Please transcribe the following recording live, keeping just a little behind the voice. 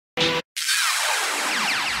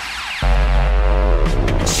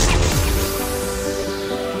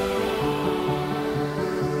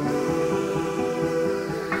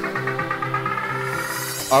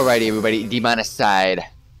Alrighty, everybody, Demonicide,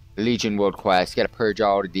 Legion World Quest. Gotta purge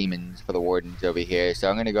all the demons for the wardens over here. So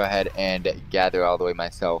I'm gonna go ahead and gather all the way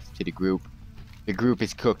myself to the group. The group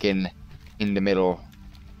is cooking in the middle,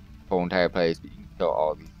 the whole entire place. But you can kill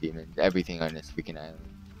all these demons, everything on this freaking island.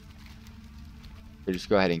 So just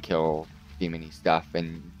go ahead and kill demony stuff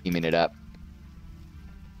and demon it up.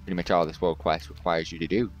 Pretty much all this World Quest requires you to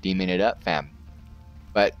do. Demon it up, fam.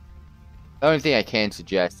 But the only thing I can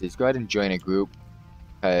suggest is go ahead and join a group,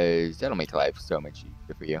 because that'll make life so much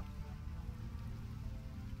easier for you. If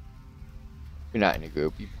you're not in a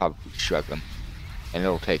group, you're probably struggling. And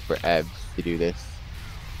it'll take forever to do this.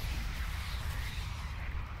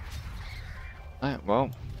 Alright,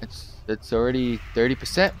 well, it's already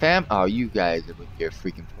 30%, fam. Oh, you guys are with your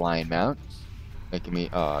freaking flying mounts. Making me,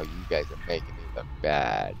 oh, you guys are making me look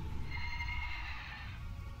bad.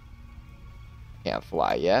 Can't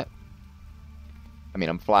fly yet. I mean,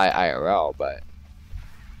 I'm fly IRL, but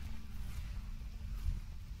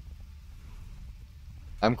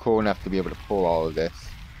I'm cool enough to be able to pull all of this.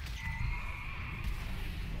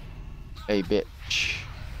 Hey, bitch.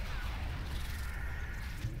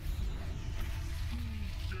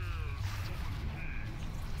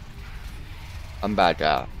 I'm about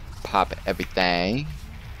to pop everything.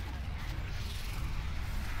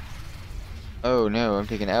 Oh no, I'm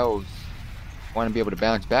taking L's. Want to be able to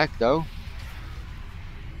bounce back though.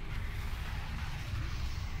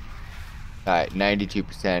 Alright,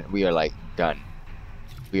 92%. We are like done.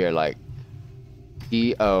 We are like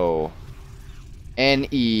D-O-N-E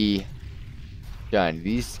done.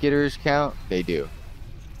 These skitters count? They do.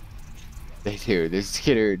 They do. This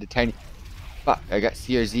skitter, the tiny... Fuck, I got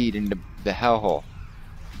CRZ'd in the hellhole.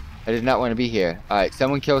 I did not want to be here. Alright,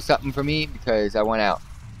 someone kill something for me because I went out.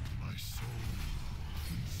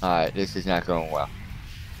 Alright, this is not going well.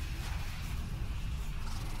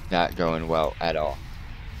 Not going well at all.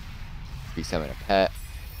 Be summon a pet.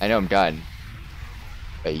 I know I'm done.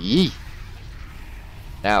 But yee!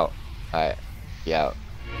 Now, alright, be out.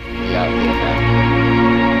 Be out.